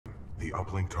the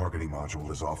uplink targeting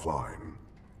module is offline.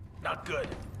 Not good.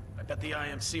 I bet the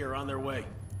IMC are on their way.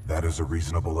 That is a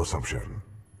reasonable assumption.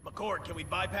 McCord, can we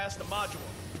bypass the module?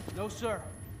 No, sir.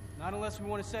 Not unless we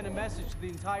want to send a message to the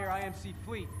entire IMC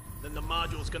fleet. Then the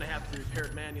module's gonna have to be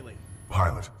repaired manually.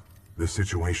 Pilot, this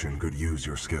situation could use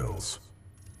your skills.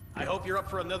 I hope you're up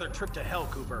for another trip to hell,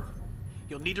 Cooper.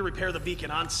 You'll need to repair the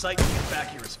beacon on site and get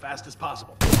back here as fast as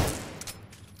possible.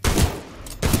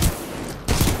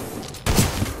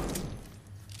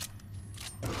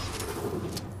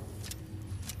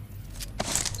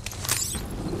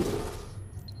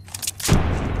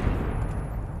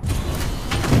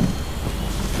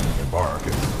 Embark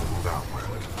and move out,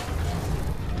 pilot.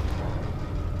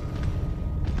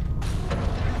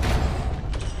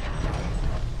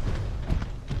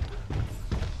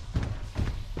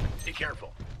 Be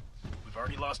careful. We've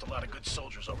already lost a lot of good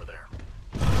soldiers over there.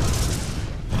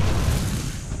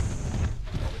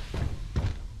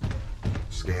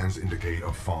 Scans indicate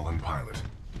a fallen pilot.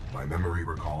 My memory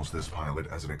recalls this pilot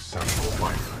as an exceptional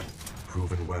fighter,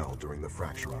 proven well during the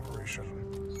Fracture operation.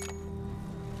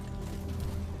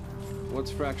 What's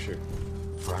Fracture?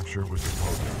 Fracture was a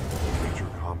program of a major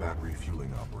combat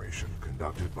refueling operation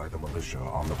conducted by the militia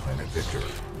on the planet Victor.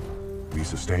 We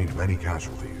sustained many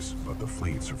casualties, but the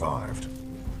fleet survived.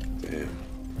 Damn.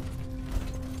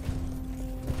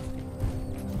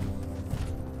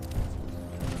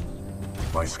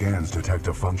 My scans detect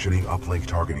a functioning uplink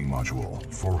targeting module,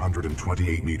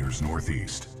 428 meters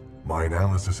northeast. My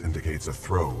analysis indicates a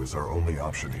throw is our only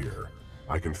option here.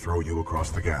 I can throw you across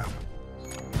the gap.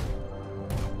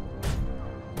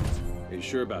 Are you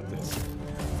sure about this?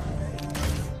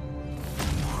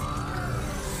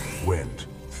 Wind,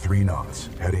 3 knots,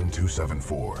 heading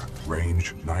 274.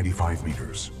 Range, 95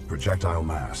 meters. Projectile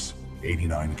mass,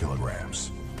 89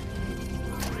 kilograms.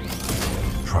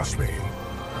 Trust me.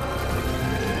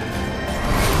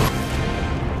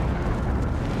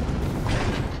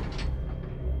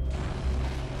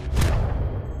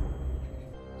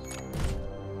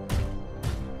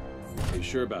 Are you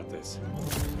sure about this?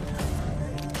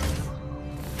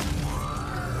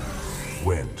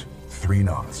 Wind, 3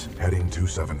 knots, heading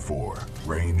 274.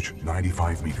 Range,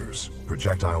 95 meters.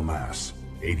 Projectile mass,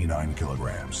 89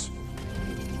 kilograms.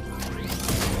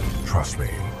 Trust me.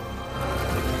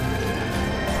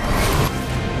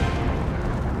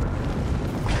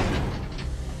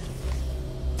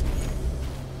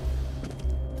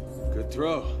 Good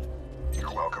throw.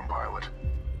 You're welcome, pilot.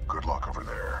 Good luck over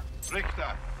there.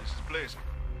 Richter, this is Blaze.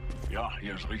 Ja,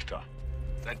 hier ist Richter.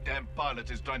 That damn pilot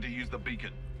is trying to use the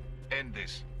beacon. End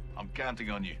this. I'm counting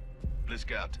on you.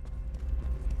 Blisk out.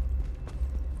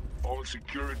 All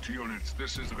security units,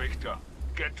 this is Richter.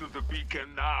 Get to the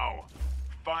beacon now.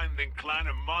 Find den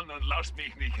kleinen Mann und lass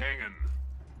mich nicht hängen.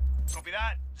 Copy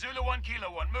that. Zulu 1,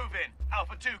 Kilo 1, move in.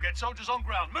 Alpha 2, get soldiers on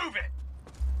ground. Move it!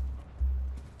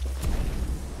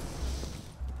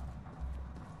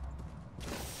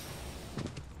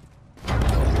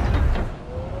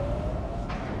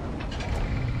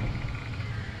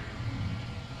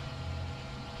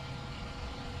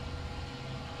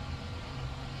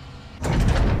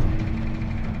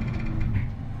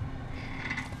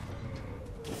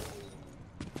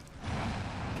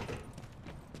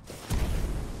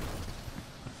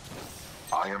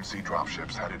 IMC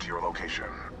dropships headed to your location.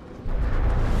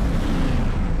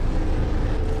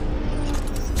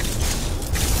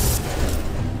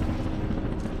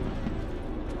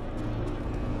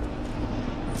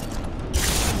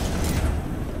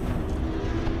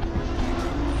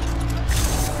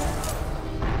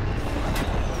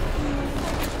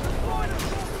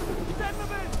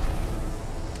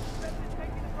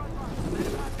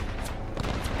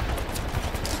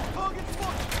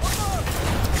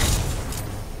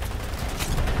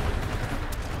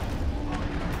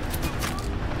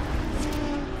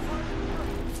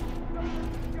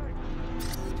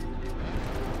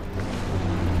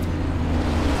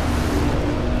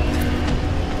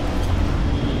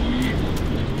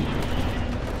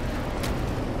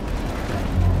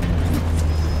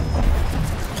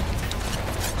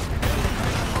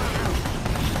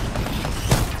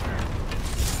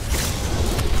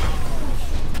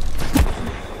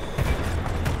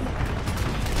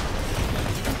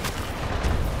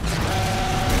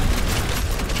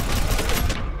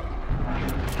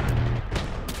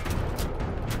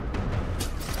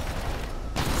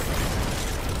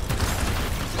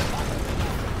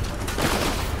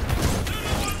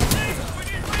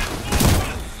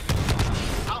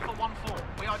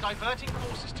 Diverting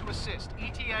courses to assist.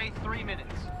 ETA 3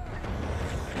 minutes.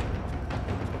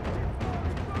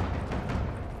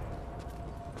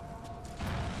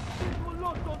 We're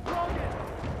locked on target.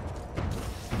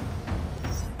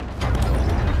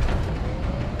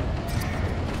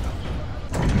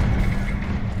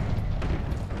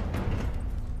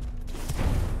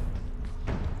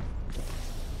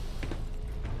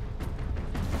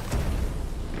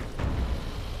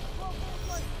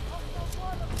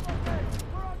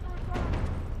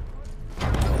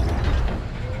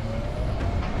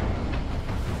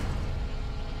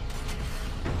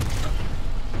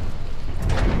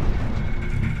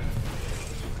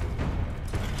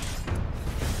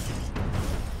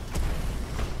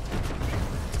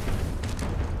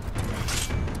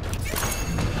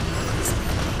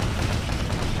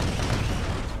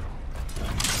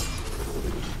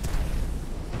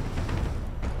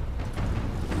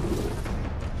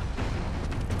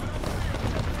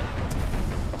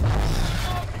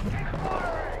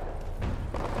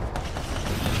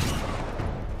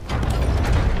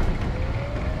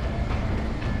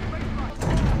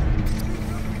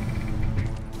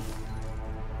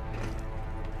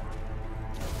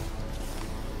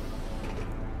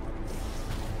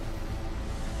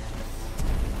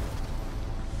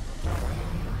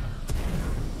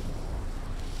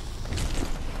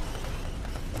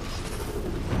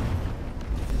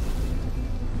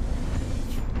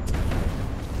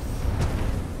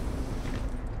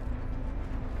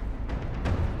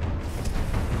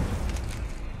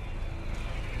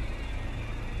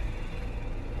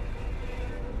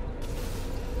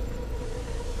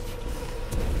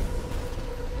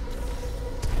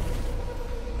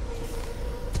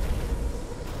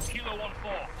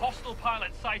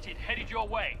 pilot sighted, headed your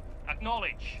way.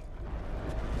 Acknowledge.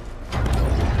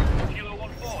 Kilo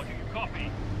 1-4, do you copy?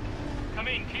 Come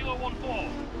in, Kilo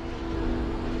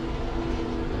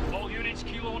 1-4. All units,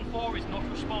 Kilo 1-4 is not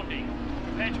responding.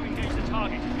 Prepare to engage the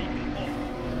target at Beacon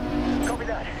 4. Copy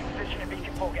that. Position at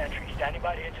Beacon 4 gantry. Standing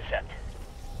by to intercept.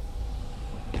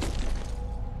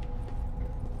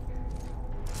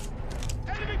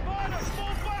 Enemy pilot!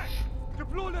 Fall back!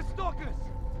 Deploy the stalkers!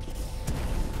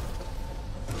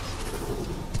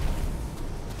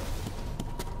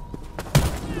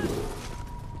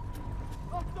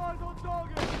 Hostiles on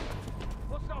target!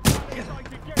 Hostile pilot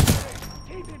sighted, get ready!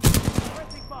 Keep him!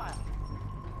 Pressing fire!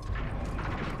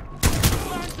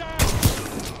 Man down!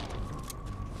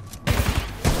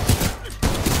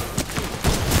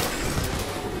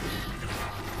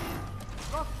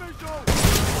 Lost visual!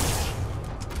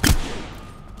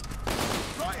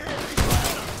 Right here!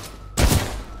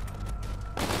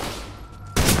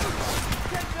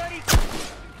 Get ready!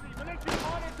 Military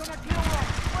pilots on a kill run!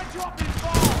 We're dropping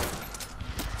fire!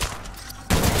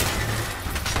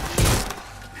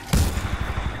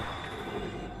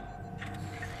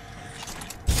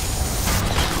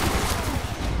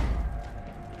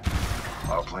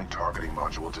 Uplink targeting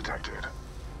module detected.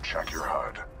 Check your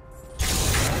HUD.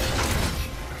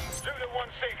 Zulu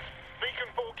 1-6, Beacon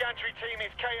 4 gantry team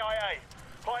is KIA.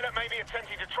 Pilot may be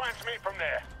attempting to transmit from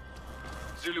there.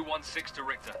 Zulu 1-6 to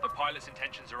Richter. The pilot's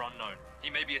intentions are unknown. He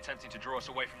may be attempting to draw us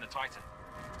away from the Titan.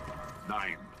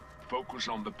 9. Focus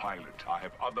on the pilot. I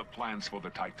have other plans for the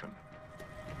Titan.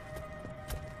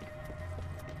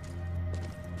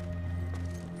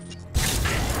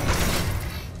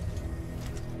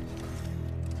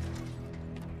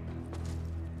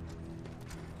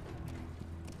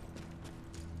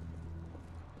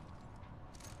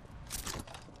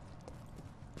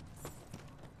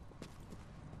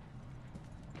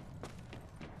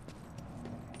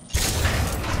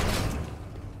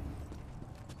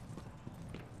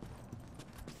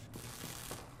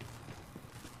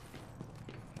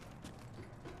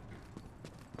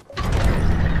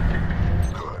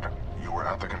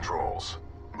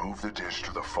 Move the dish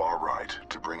to the far right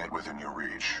to bring it within your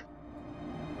reach.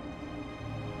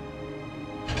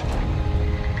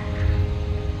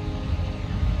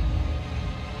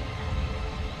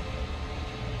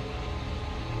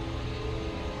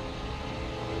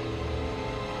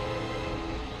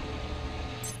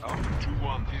 Alpha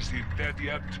 2-1, is he dead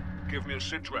yet? Give me a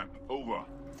sit-rep. Over.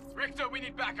 Richter, we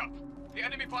need backup. The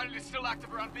enemy pilot is still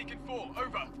active around Beacon 4.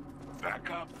 Over.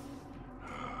 Backup?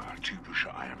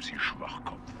 Typischer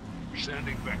IMC-Schwachkopf.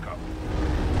 Sending backup.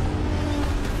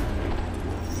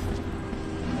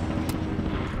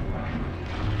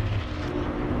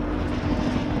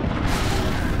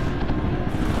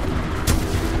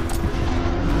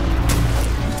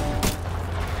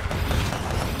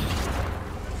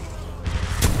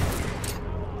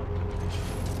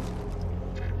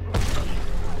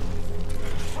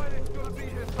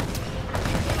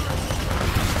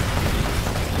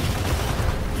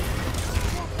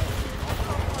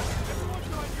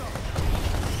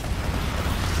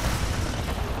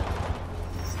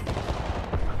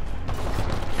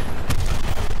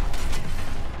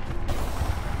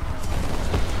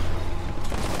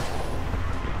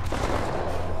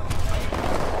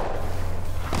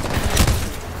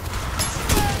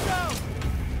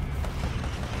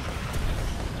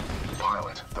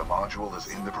 Is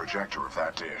in the projector of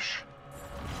that dish.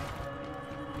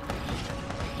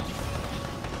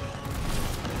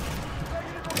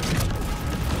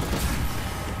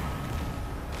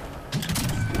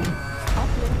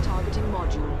 Uplink targeting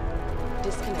module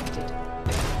disconnected.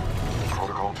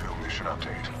 Protocol 2 mission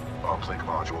update. Uplink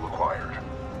module acquired.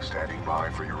 Standing by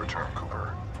for your return,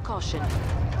 Cooper. Caution.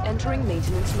 Entering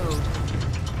maintenance mode.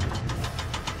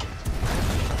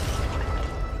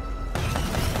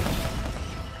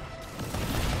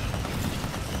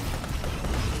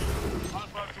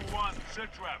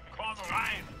 Sitrap, komm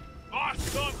rein! Was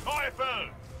zum Teufel!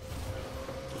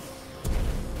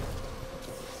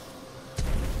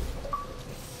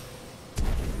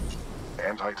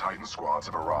 Anti-Titan squads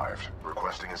have arrived,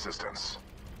 requesting assistance.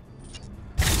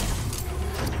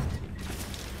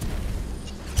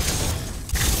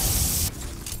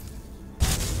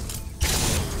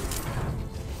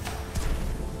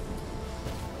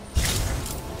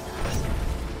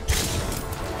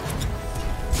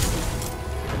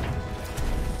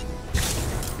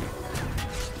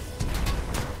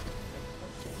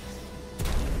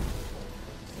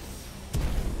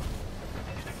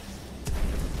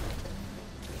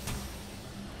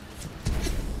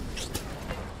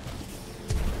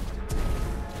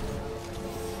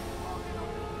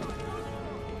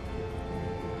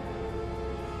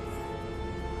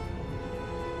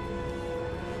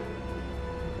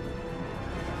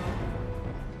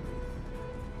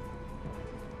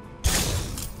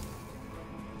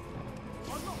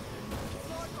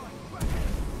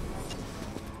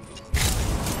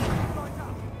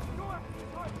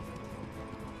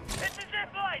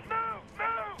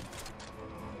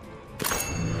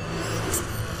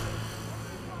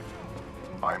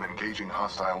 Engaging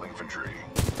hostile infantry.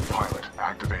 Pilot,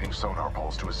 activating sonar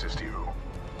pulse to assist you.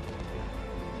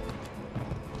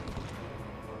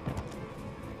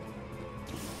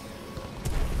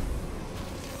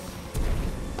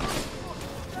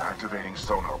 Activating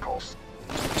sonar pulse.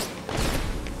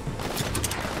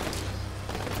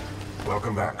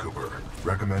 Welcome back, Cooper.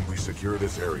 Recommend we secure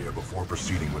this area before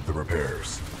proceeding with the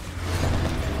repairs.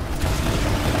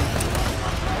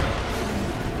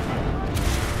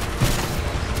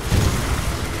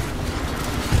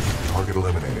 Target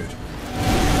eliminated.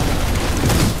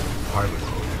 Pilot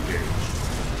mode engaged.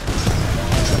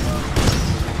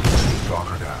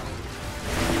 Stalker down.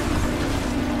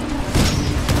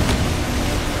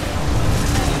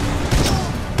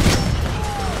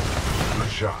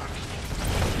 Good shot.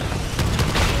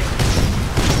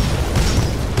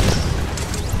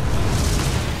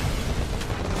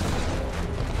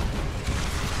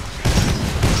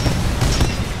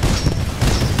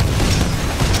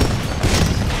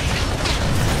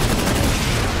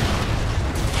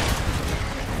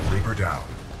 Down.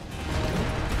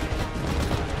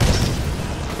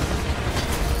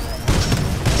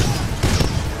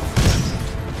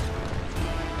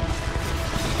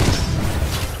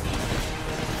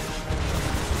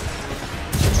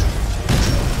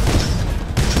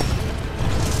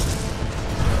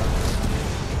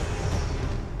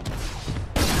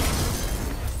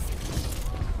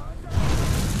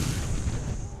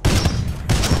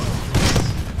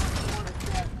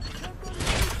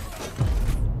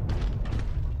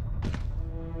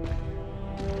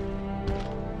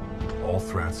 All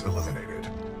threats eliminated.